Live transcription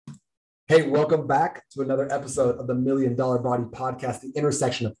Hey, welcome back to another episode of the $1 Million Body Podcast, the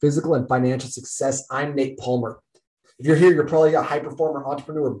intersection of physical and financial success. I'm Nate Palmer. If you're here, you're probably a high performer,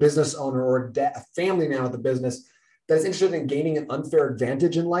 entrepreneur, business owner, or a family man with a business that is interested in gaining an unfair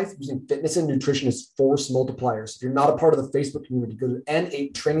advantage in life using fitness and nutrition as force multipliers. If you're not a part of the Facebook community, go to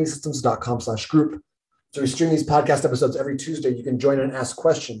n8trainingsystems.com/group. So we stream these podcast episodes every Tuesday. You can join and ask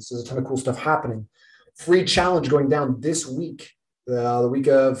questions. There's a ton of cool stuff happening. Free challenge going down this week, the week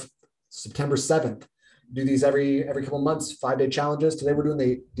of September 7th. Do these every couple of months, 5-day challenges. Today we're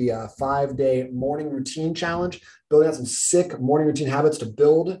doing the 5-day morning routine challenge, building out some sick morning routine habits to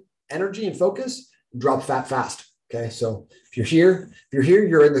build energy and focus, and drop fat fast. Okay, so if you're here,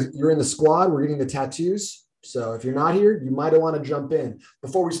 you're in the squad. We're getting the tattoos. So if you're not here, you might want to jump in.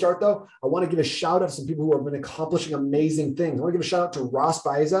 Before we start though, I want to give a shout out to some people who have been accomplishing amazing things. I want to give a shout out to Ross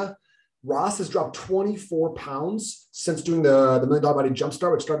Baeza. Ross has dropped 24 pounds since doing the $1 Million Body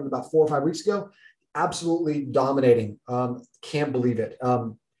Jumpstart, which started about 4 or 5 weeks ago. Absolutely dominating. Can't believe it. I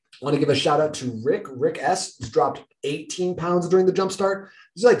want to give a shout out to Rick. Rick S. has dropped 18 pounds during the Jumpstart.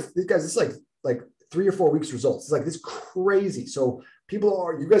 It's like 3 or 4 weeks results. It's like this crazy. So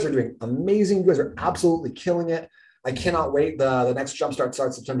you guys are doing amazing. You guys are absolutely killing it. I cannot wait. The next Jumpstart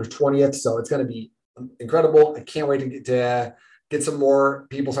starts September 20th. So it's going to be incredible. I can't wait to get some more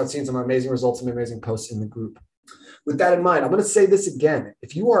people, start seeing some amazing results, some amazing posts in the group. With that in mind, I'm going to say this again.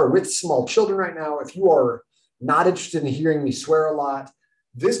 If you are with small children right now, if you are not interested in hearing me swear a lot,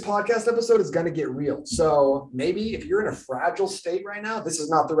 this podcast episode is going to get real. So maybe if you're in a fragile state right now, this is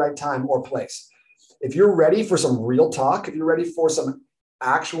not the right time or place. If you're ready for some real talk, if you're ready for some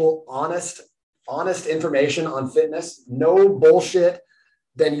actual honest information on fitness, no bullshit,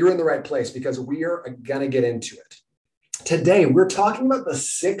 then you're in the right place because we are going to get into it. Today, we're talking about the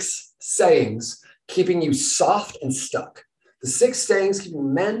 6 sayings keeping you soft and stuck. The 6 sayings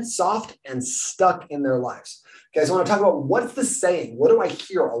keeping men soft and stuck in their lives. Okay, so I want to talk about what's the saying? What do I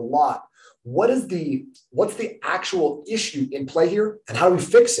hear a lot? What's the actual issue in play here? And how do we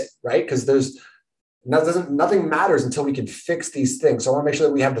fix it, right? Because nothing matters until we can fix these things. So I want to make sure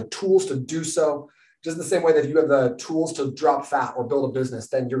that we have the tools to do so. Just in the same way that if you have the tools to drop fat or build a business,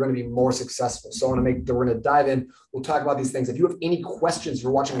 then you're going to be more successful. So we're going to dive in. We'll talk about these things. If you have any questions, if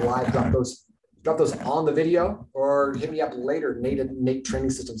you're watching live, drop those on the video or hit me up later, Nate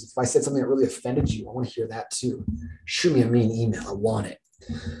Training Systems. If I said something that really offended you, I want to hear that too. Shoot me a mean email. I want it.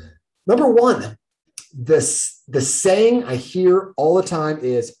 Number 1, the saying I hear all the time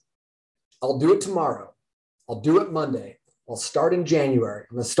is, I'll do it tomorrow. I'll do it Monday. I'll start in January.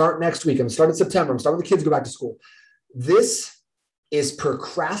 I'm going to start next week. I'm going to start in September. I'm starting when the kids go back to school. This is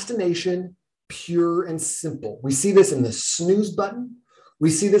procrastination, pure and simple. We see this in the snooze button. We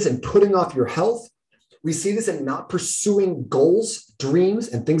see this in putting off your health. We see this in not pursuing goals, dreams,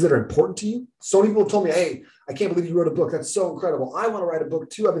 and things that are important to you. So many people told me, hey, I can't believe you wrote a book. That's so incredible. I want to write a book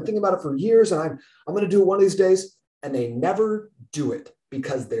too. I've been thinking about it for years, and I'm going to do it one of these days. And they never do it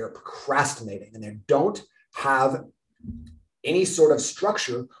because they're procrastinating and they don't have any sort of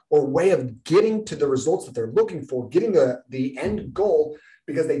structure or way of getting to the results that they're looking for, getting the end goal,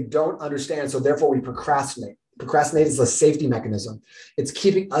 because they don't understand. So therefore we procrastinate. Procrastinate is a safety mechanism. It's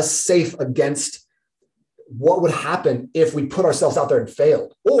keeping us safe against what would happen if we put ourselves out there and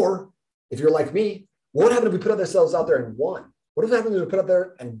failed. Or if you're like me, what would happen if we put ourselves out there and won? What if happened if we put out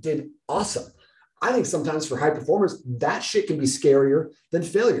there and did awesome? I think sometimes for high performers, that shit can be scarier than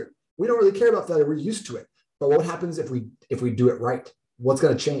failure. We don't really care about failure. We're used to it. But what happens if we do it right? What's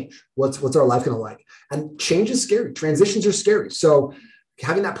going to change? What's our life going to like? And change is scary. Transitions are scary. So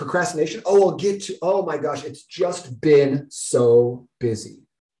having that procrastination, oh my gosh, it's just been so busy.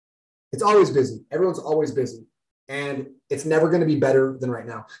 It's always busy. Everyone's always busy. And it's never going to be better than right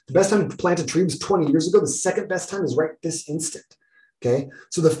now. The best time to plant a tree was 20 years ago. The second best time is right this instant. Okay.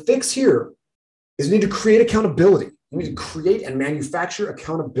 So the fix here is you need to create accountability. You need to create and manufacture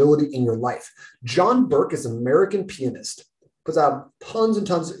accountability in your life. John Burke is an American pianist, puts out tons and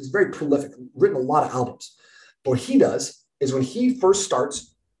tons. He's very prolific, written a lot of albums. But what he does is when he first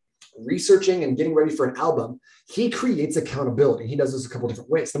starts researching and getting ready for an album, he creates accountability. He does this a couple different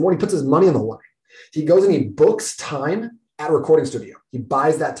ways. The more he puts his money on the line, he goes and he books time at a recording studio. He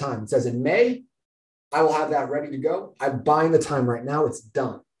buys that time and says, in May, I will have that ready to go. I'm buying the time right now. It's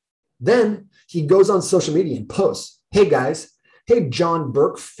done. Then he goes on social media and posts, hey guys, hey John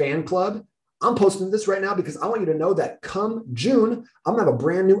Burke fan club, I'm posting this right now because I want you to know that come June, I'm gonna have a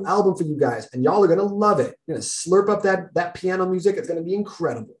brand new album for you guys and y'all are gonna love it. You're gonna slurp up that piano music. It's gonna be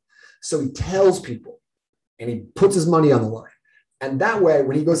incredible. So he tells people and he puts his money on the line. And that way,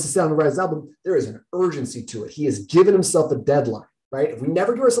 when he goes to sit down and write his album, there is an urgency to it. He has given himself a deadline. right? If we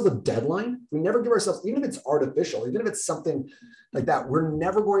never give ourselves a deadline, we never give ourselves, even if it's artificial, even if it's something like that, we're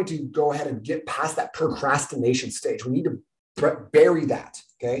never going to go ahead and get past that procrastination stage. We need to bury that,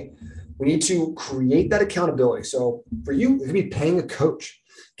 okay? We need to create that accountability. So for you, it could be paying a coach,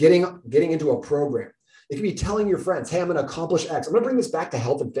 getting into a program. It could be telling your friends, hey, I'm going to accomplish X. I'm going to bring this back to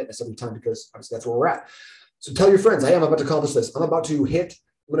health and fitness every time because obviously that's where we're at. So tell your friends, hey, I'm about to accomplish this. I'm going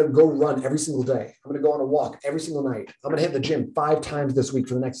to go run every single day. I'm going to go on a walk every single night. I'm going to hit the gym 5 times a week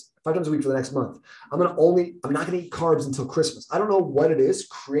for the next month. I'm not going to eat carbs until Christmas. I don't know what it is.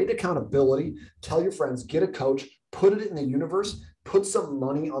 Create accountability. Tell your friends, get a coach, put it in the universe, put some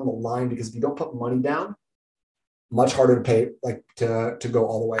money on the line, because if you don't put money down, much harder to pay, to go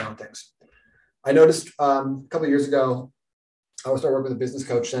all the way on things. I noticed a couple of years ago, I started working with a business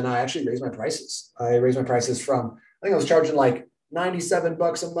coach, and I actually raised my prices. I raised my prices from, I think I was charging like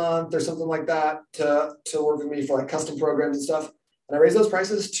 $97 a month or something like that to work with me for like custom programs and stuff. And I raised those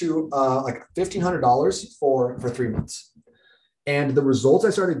prices to like $1,500 for 3 months. And the results I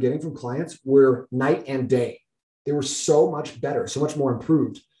started getting from clients were night and day. They were so much better, so much more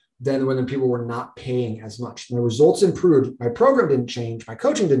improved than when people were not paying as much. And the results improved. My program didn't change. My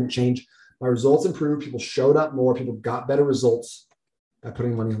coaching didn't change. My results improved. People showed up more. People got better results by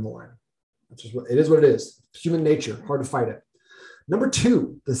putting money on the line. That's just it is what it is. Human nature, hard to fight it. Number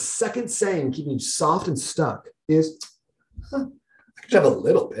 2, the second saying keeping you soft and stuck is, I could just have a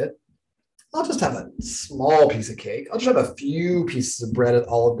little bit. I'll just have a small piece of cake. I'll just have a few pieces of bread at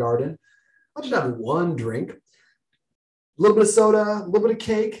Olive Garden. I'll just have one drink, a little bit of soda, a little bit of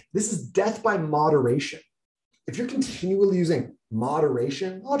cake. This is death by moderation. If you're continually using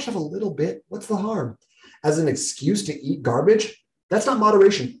moderation, I'll just have a little bit. What's the harm? As an excuse to eat garbage, that's not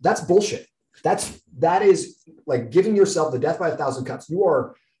moderation. That's bullshit. That is like giving yourself the death by 1,000 cuts. You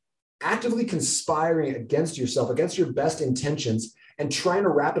are actively conspiring against yourself, against your best intentions, and trying to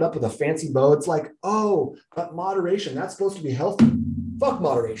wrap it up with a fancy bow. It's like, oh, but moderation, that's supposed to be healthy. Fuck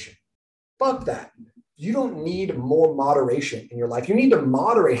moderation. Fuck that. You don't need more moderation in your life. You need to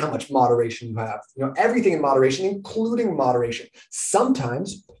moderate how much moderation you have. Everything in moderation, including moderation.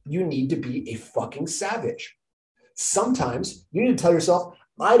 Sometimes you need to be a fucking savage. Sometimes you need to tell yourself,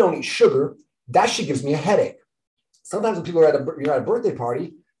 I don't eat sugar. That shit gives me a headache. Sometimes when people are at a birthday party,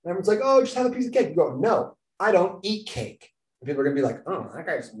 and everyone's like, oh, just have a piece of cake. You go, no, I don't eat cake. And people are going to be like, oh, that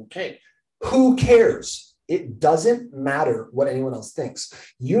guy's eating cake. Who cares? It doesn't matter what anyone else thinks.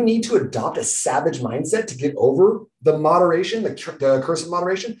 You need to adopt a savage mindset to get over the moderation, the curse of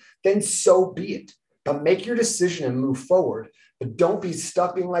moderation, then so be it. But make your decision and move forward. But don't be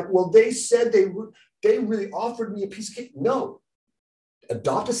stuck being like, well, they said they really offered me a piece of cake. No.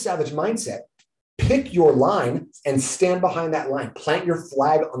 Adopt a savage mindset. Pick your line and stand behind that line. Plant your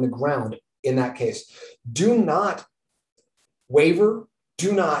flag on the ground in that case. Do not waver.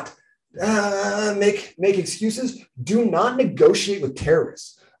 Do not make excuses. Do not negotiate with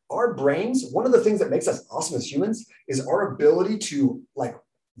terrorists. Our brains, one of the things that makes us awesome as humans is our ability to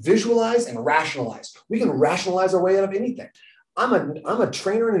visualize and rationalize. We can rationalize our way out of anything. I'm a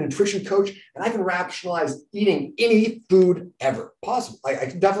trainer and a nutrition coach, and I can rationalize eating any food ever possible. I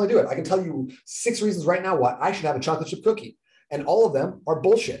can definitely do it. I can tell you 6 reasons right now why I should have a chocolate chip cookie, and all of them are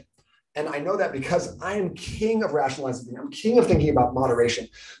bullshit. And I know that because I am king of rationalizing. I'm king of thinking about moderation.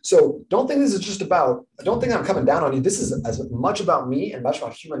 So don't think I'm coming down on you. This is as much about me and much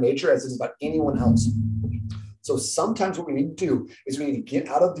about human nature as it is about anyone else. So sometimes what we need to do is we need to get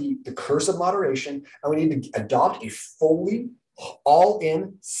out of the curse of moderation, and we need to adopt a fully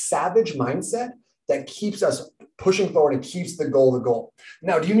all-in savage mindset that keeps us pushing forward and keeps the goal.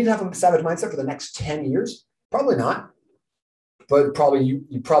 Now, do you need to have a savage mindset for the next 10 years? Probably not. But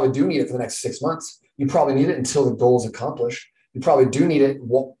you probably do need it for the next 6 months. You probably need it until the goal is accomplished. You probably do need it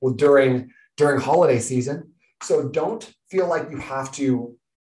during holiday season. So don't feel like you have to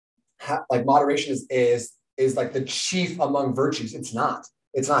moderation is like the chief among virtues. It's not.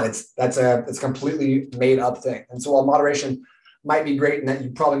 It's a completely made up thing. And so while moderation might be great in that you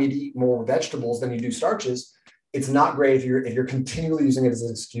probably need to eat more vegetables than you do starches, it's not great if you're continually using it as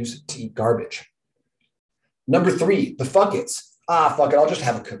an excuse to eat garbage. Number 3, the fuck it's. Fuck it, I'll just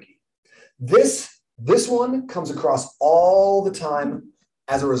have a cookie. This one comes across all the time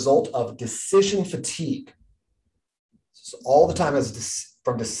as a result of decision fatigue. So all the time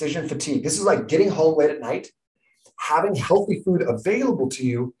from decision fatigue. This is like getting home late at night, having healthy food available to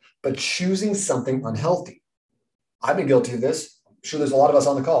you, but choosing something unhealthy. I've been guilty of this. I'm sure there's a lot of us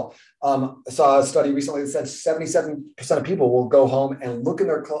on the call. I saw a study recently that said 77% of people will go home and look in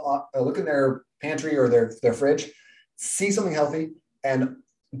their pantry or their fridge, see something healthy, and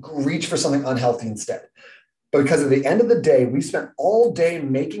reach for something unhealthy instead. But because at the end of the day, we spent all day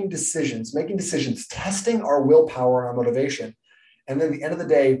making decisions, testing our willpower and our motivation. And then at the end of the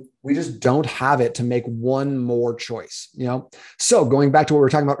day, we just don't have it to make one more choice, So going back to what we were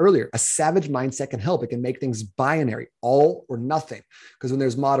talking about earlier, a savage mindset can help. It can make things binary, all or nothing. Because when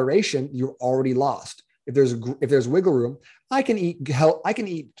there's moderation, you're already lost. If there's wiggle room, I can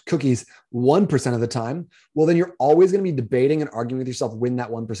eat cookies 1% of the time. Well, then you're always going to be debating and arguing with yourself when that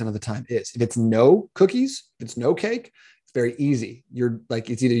 1% of the time is. If it's no cookies, if it's no cake, it's very easy.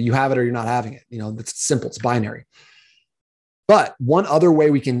 It's either you have it or you're not having it. It's simple. It's binary. But one other way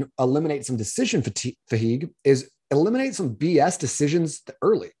we can eliminate some decision fatigue is eliminate some BS decisions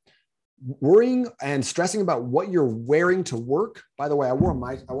early. Worrying and stressing about what you're wearing to work. By the way, I wore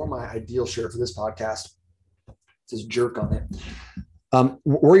my ideal shirt for this podcast. It says jerk on it.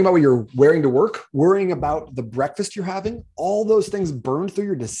 Worrying about what you're wearing to work, worrying about the breakfast you're having, all those things burn through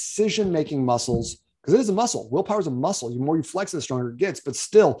your decision-making muscles because it is a muscle. Willpower is a muscle. The more you flex it, the stronger it gets, but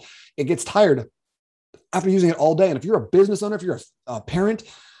still it gets tired after using it all day. And if you're a business owner, if you're a parent,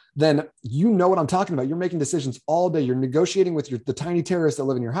 then you know what I'm talking about. You're making decisions all day. You're negotiating with the tiny terrorists that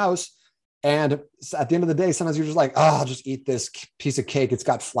live in your house. And at the end of the day, sometimes you're just like, I'll just eat this piece of cake. It's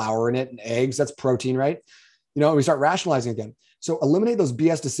got flour in it and eggs. That's protein, right? And we start rationalizing again. So eliminate those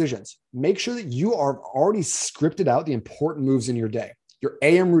BS decisions. Make sure that you are already scripted out the important moves in your day. Your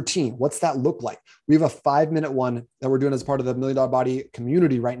AM routine, what's that look like? We have a 5-minute one that we're doing as part of the $1 Million Body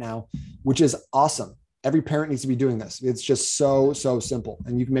community right now, which is awesome. Every parent needs to be doing this. It's just so simple.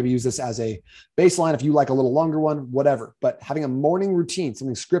 And you can maybe use this as a baseline if you like a little longer one, whatever. But having a morning routine,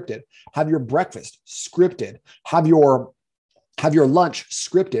 something scripted, have your breakfast scripted, have your lunch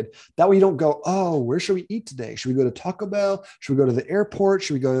scripted. That way you don't go, oh, where should we eat today? Should we go to Taco Bell? Should we go to the airport?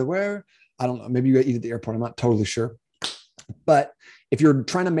 Should we go to where? I don't know. Maybe you eat at the airport. I'm not totally sure. But if you're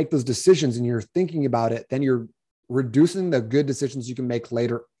trying to make those decisions and you're thinking about it, then you're reducing the good decisions you can make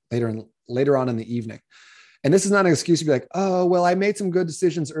later on in the evening. And this is not an excuse to be like, oh, well, I made some good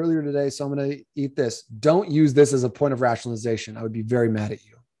decisions earlier today, so I'm going to eat this. Don't use this as a point of rationalization. I would be very mad at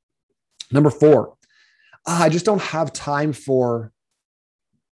you. Number 4, I just don't have time for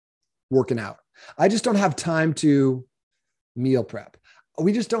working out. I just don't have time to meal prep.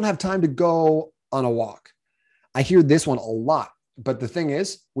 We just don't have time to go on a walk. I hear this one a lot, but the thing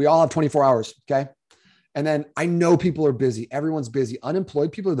is, we all have 24 hours, okay? And then I know people are busy. Everyone's busy.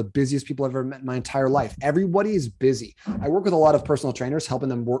 Unemployed people are the busiest people I've ever met in my entire life. Everybody is busy. I work with a lot of personal trainers, helping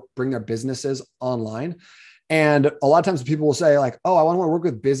them bring their businesses online. And a lot of times people will say like, oh, I want to work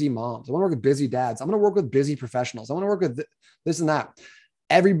with busy moms. I want to work with busy dads. I'm going to work with busy professionals. I want to work with this and that.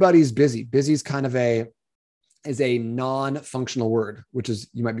 Everybody's busy. Busy is kind of a non-functional word, which is,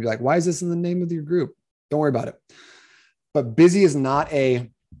 you might be like, why is this in the name of your group? Don't worry about it. But busy is not a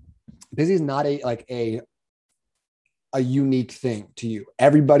unique thing to you.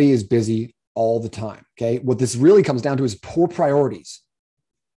 Everybody is busy all the time. Okay. What this really comes down to is poor priorities,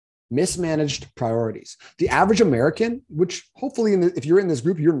 mismanaged priorities. The average American, which hopefully if you're in this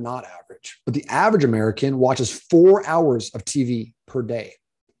group, you're not average, but the average American watches 4 hours of TV per day.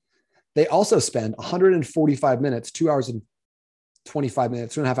 They also spend 145 minutes, 2 hours and 25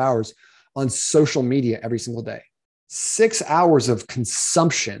 minutes, 2.5 hours on social media every single day. 6 hours of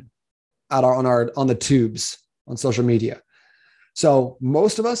consumption on the tubes on social media. So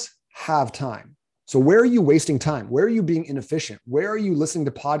most of us have time. So where are you wasting time? Where are you being inefficient? Where are you listening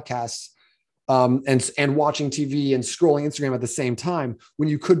to podcasts and watching TV and scrolling Instagram at the same time when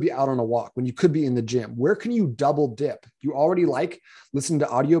you could be out on a walk, when you could be in the gym? Where can you double dip? You already like listening to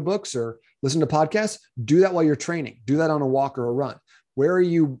audiobooks or listen to podcasts? Do that while you're training. Do that on a walk or a run. Where are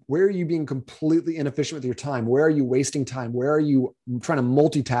you being completely inefficient with your time? Where are you wasting time? Where are you trying to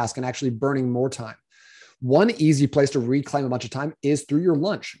multitask and actually burning more time? One easy place to reclaim a bunch of time is through your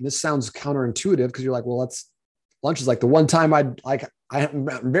lunch. And this sounds counterintuitive because you're like, well, lunch is like the one time I'm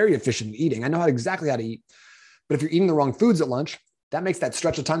very efficient in eating. I know exactly how to eat. But if you're eating the wrong foods at lunch, that makes that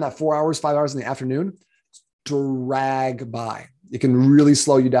stretch of time, that 4 hours, 5 hours in the afternoon, drag by. It can really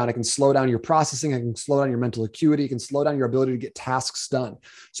slow you down. It can slow down your processing. It can slow down your mental acuity. It can slow down your ability to get tasks done.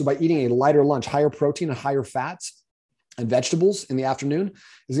 So by eating a lighter lunch, higher protein and higher fats and vegetables in the afternoon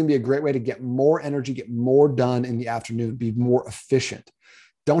is going to be a great way to get more energy, get more done in the afternoon, be more efficient.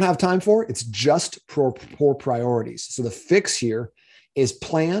 Don't have time for it. It's just poor priorities. So the fix here is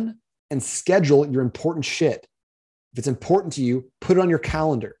plan and schedule your important shit. If it's important to you, put it on your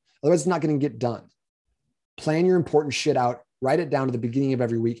calendar. Otherwise, it's not going to get done. Plan your important shit out. Write it down at the beginning of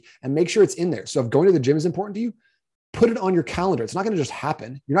every week and make sure it's in there. So if going to the gym is important to you, put it on your calendar. It's not going to just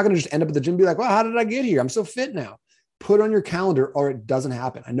happen. You're not going to just end up at the gym and be like, well, how did I get here? I'm so fit now. Put it on your calendar or it doesn't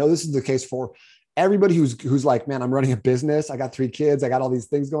happen. I know this is the case for everybody who's like, man, I'm running a business. I got 3 kids. I got all these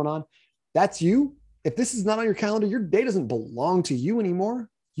things going on. That's you. If this is not on your calendar, your day doesn't belong to you anymore.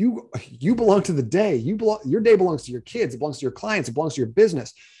 You belong to the day. Your day belongs to your kids. It belongs to your clients. It belongs to your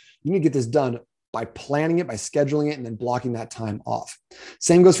business. You need to get this done by planning it, by scheduling it, and then blocking that time off.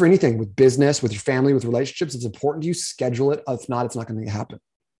 Same goes for anything with business, with your family, with relationships. It's important you schedule it. If not, it's not going to happen.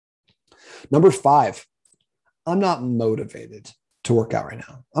 Number 5, I'm not motivated to work out right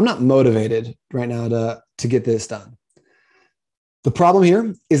now. I'm not motivated right now to get this done. The problem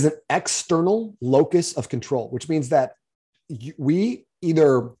here is an external locus of control, which means that we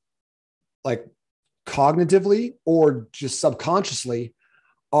either like cognitively or just subconsciously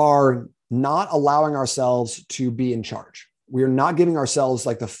are not allowing ourselves to be in charge. We are not giving ourselves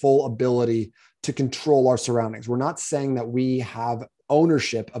like the full ability to control our surroundings. We're not saying that we have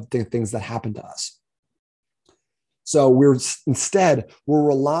ownership of the things that happen to us. So we're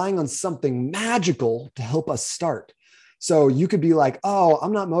relying on something magical to help us start. So you could be like, oh,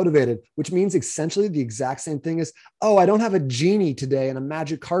 I'm not motivated, which means essentially the exact same thing as, oh, I don't have a genie today and a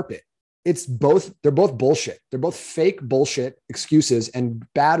magic carpet. It's both, they're both bullshit. They're both fake bullshit excuses and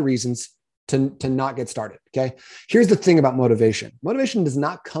bad reasons to not get started. Okay. Here's the thing about motivation. Motivation does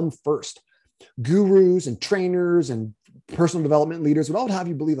not come first. Gurus and trainers and personal development leaders would all have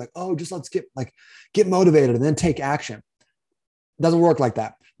you believe like, oh, just let's get motivated and then take action. It doesn't work like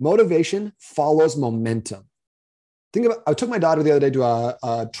that. Motivation follows momentum. I took my daughter the other day to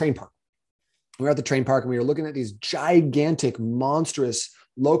a train park. We were at the train park and we were looking at these gigantic, monstrous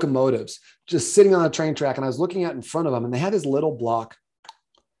locomotives just sitting on a train track. And I was looking at in front of them and they had this little block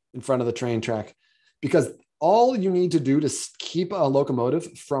in front of the train track because all you need to do to keep a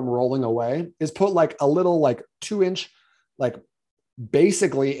locomotive from rolling away is put like a little 2-inch,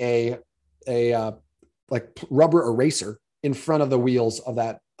 basically a rubber eraser in front of the wheels of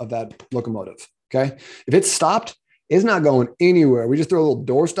that locomotive. Okay. If it's stopped, it's not going anywhere. We just throw a little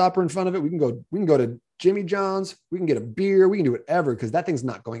door stopper in front of it. We can go to Jimmy John's. We can get a beer. We can do whatever because that thing's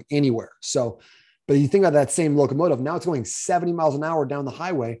not going anywhere. So, but you think about that same locomotive. Now it's going 70 miles an hour down the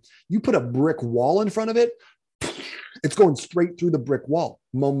highway. You put a brick wall in front of it. It's going straight through the brick wall.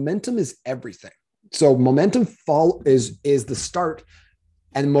 Momentum is everything. So momentum is the start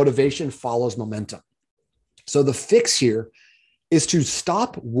and motivation follows momentum. So the fix here is to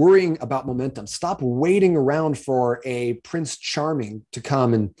stop worrying about momentum. Stop waiting around for a Prince Charming to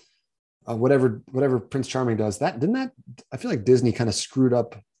come and whatever Prince Charming does. I feel like Disney kind of screwed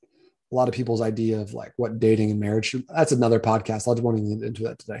up a lot of people's idea of like what dating and marriage. That's another podcast. I just won't even get into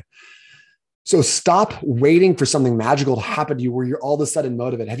that today. So stop waiting for something magical to happen to you where you're all of a sudden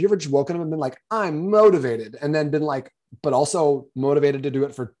motivated. Have you ever just woken up and been like, I'm motivated, and then been like, but also motivated to do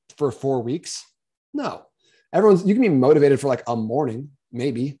it for 4 weeks? No. You can be motivated for like a morning,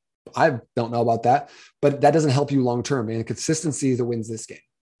 maybe. I don't know about that, but that doesn't help you long-term, man. Consistency is what wins this game.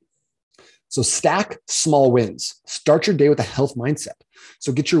 So stack small wins. Start your day with a health mindset.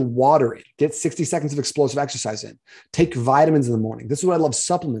 So get your water in, get 60 seconds of explosive exercise in, take vitamins in the morning. This is what I love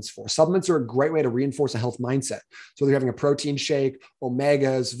supplements for. Supplements are a great way to reinforce a health mindset. So they're having a protein shake,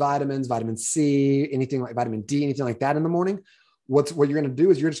 omegas, vitamins, vitamin C, anything like vitamin D, anything like that in the morning. What you're going to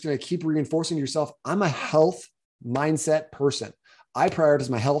do is you're just going to keep reinforcing yourself. I'm a health mindset person. I prioritize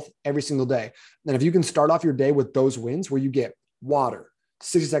my health every single day. And if you can start off your day with those wins where you get water,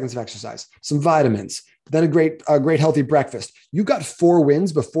 60 seconds of exercise, some vitamins, then a great healthy breakfast. You got 4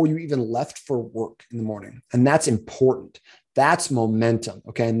 wins before you even left for work in the morning. And that's important. That's momentum.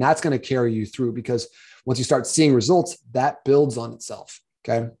 Okay. And that's going to carry you through because once you start seeing results, that builds on itself.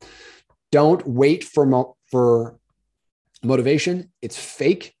 Okay. Don't wait for motivation. It's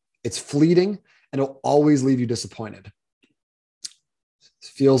fake. It's fleeting and it'll always leave you disappointed. It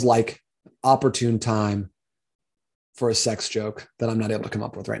feels like opportune time for a sex joke that I'm not able to come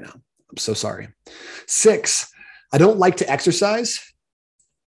up with right now. I'm so sorry. 6, I don't like to exercise.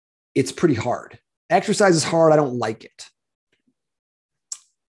 It's pretty hard. Exercise is hard. I don't like it.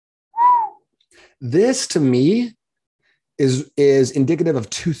 This to me is indicative of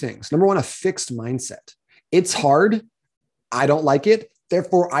 2 things. Number 1, a fixed mindset. It's hard. I don't like it.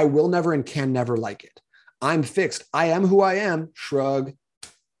 Therefore, I will never and can never like it. I'm fixed. I am who I am. Shrug.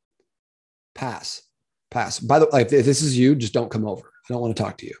 Pass. By the way, if this is you, just don't come over. I don't want to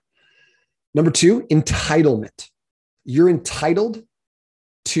talk to you. Number 2, entitlement. You're entitled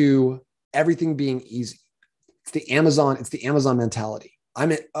to everything being easy. It's the Amazon mentality.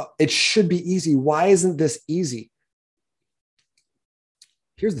 It should be easy. Why isn't this easy?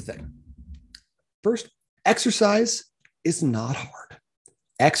 Here's the thing. First, exercise is not hard.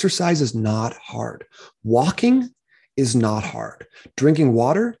 Exercise is not hard. Walking is not hard. Drinking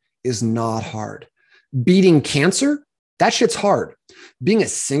water is not hard. Beating cancer, that shit's hard. Being a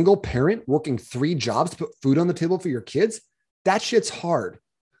single parent, working 3 jobs to put food on the table for your kids, that shit's hard.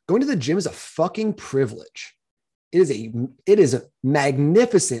 Going to the gym is a fucking privilege. It is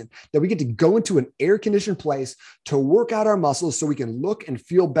magnificent that we get to go into an air-conditioned place to work out our muscles so we can look and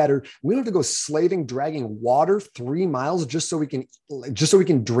feel better. We don't have to go slaving, dragging water 3 miles just so we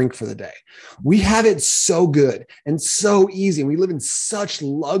can drink for the day. We have it so good and so easy. And we live in such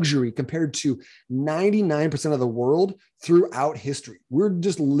luxury compared to 99% of the world throughout history. We're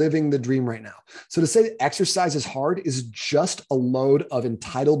just living the dream right now. So to say that exercise is hard is just a load of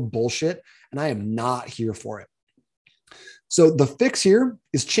entitled bullshit. And I am not here for it. So the fix here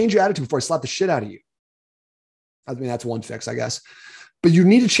is change your attitude before I slap the shit out of you. I mean, that's one fix, I guess. But you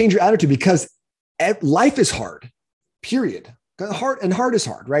need to change your attitude because life is hard, period. Hard is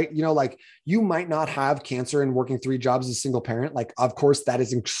hard, right? You know, like you might not have cancer and working 3 jobs as a single parent. Like, of course, that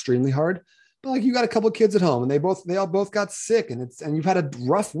is extremely hard. But like you got a couple of kids at home and they all both got sick and you've had a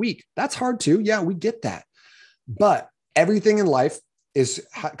rough week. That's hard too. Yeah, we get that. But everything in life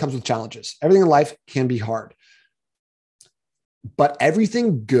comes with challenges. Everything in life can be hard. But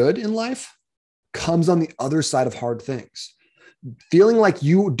everything good in life comes on the other side of hard things. Feeling like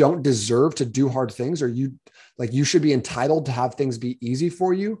you don't deserve to do hard things or you should be entitled to have things be easy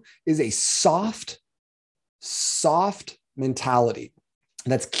for you is a soft mentality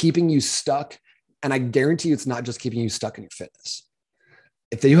that's keeping you stuck. And I guarantee you it's not just keeping you stuck in your fitness.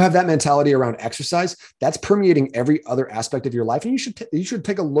 If you have that mentality around exercise, that's permeating every other aspect of your life. And you should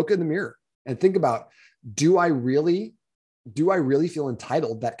take a look in the mirror and think about, do I really feel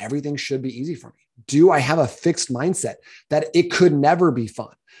entitled that everything should be easy for me? Do I have a fixed mindset that it could never be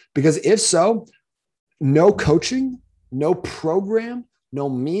fun? Because if so, no coaching, no program, no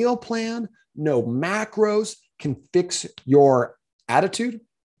meal plan, no macros can fix your attitude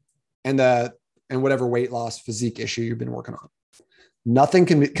and whatever weight loss physique issue you've been working on. Nothing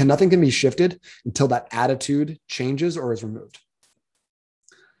can be shifted until that attitude changes or is removed.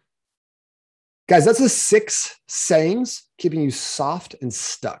 Guys, that's the 6 sayings keeping you soft and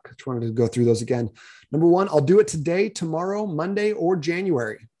stuck. I just wanted to go through those again. Number 1, I'll do it today, tomorrow, Monday, or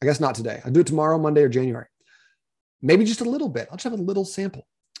January. I guess not today. I'll do it tomorrow, Monday, or January. Maybe just a little bit. I'll just have a little sample.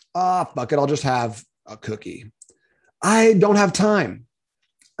 Fuck it. I'll just have a cookie. I don't have time.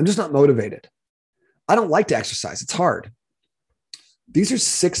 I'm just not motivated. I don't like to exercise. It's hard. These are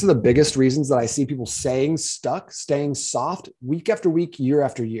 6 of the biggest reasons that I see people staying soft week after week, year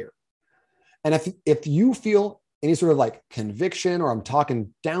after year. And if you feel any sort of like conviction or I'm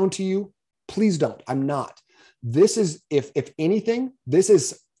talking down to you, please don't. I'm not. This is, if anything, this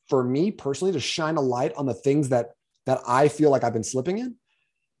is for me personally to shine a light on the things that I feel like I've been slipping in.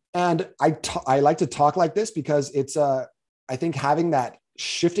 And I like to talk like this because it's I think having that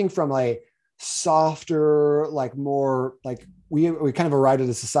shifting from a softer, like more like we kind of arrived at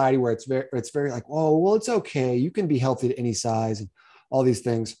a society where it's very like, oh, well, it's okay. You can be healthy at any size and all these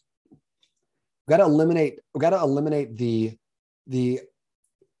things. We got to eliminate the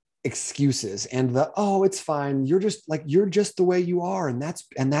excuses and it's fine. You're just the way you are. And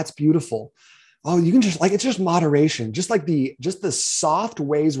that's beautiful. Oh, you can it's just moderation, just the soft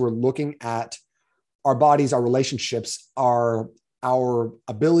ways we're looking at our bodies, our relationships, our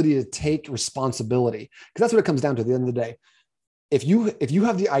ability to take responsibility. Because that's what it comes down to at the end of the day. If you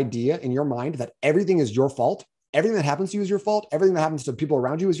have the idea in your mind that everything is your fault, everything that happens to you is your fault, everything that happens to people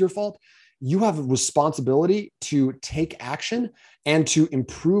around you is your fault, you have a responsibility to take action and to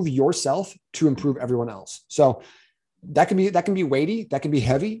improve yourself to improve everyone else. So that can be weighty, that can be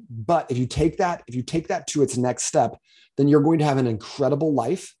heavy, but if you take that to its next step, then you're going to have an incredible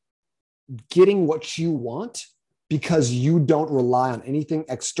life getting what you want because you don't rely on anything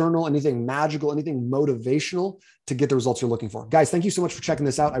external, anything magical, anything motivational to get the results you're looking for. Guys, thank you so much for checking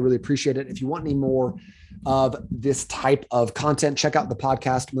this out. I really appreciate it. If you want any more of this type of content, check out the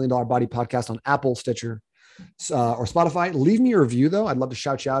podcast, $1 Million Body Podcast on Apple, Stitcher, or Spotify. Leave me a review though. I'd love to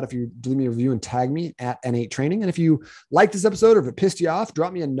shout you out if you leave me a review and tag me at N8 Training. And if you like this episode or if it pissed you off,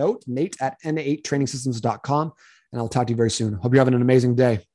 drop me a note, Nate at N8trainingsystems.com, and I'll talk to you very soon. Hope you're having an amazing day.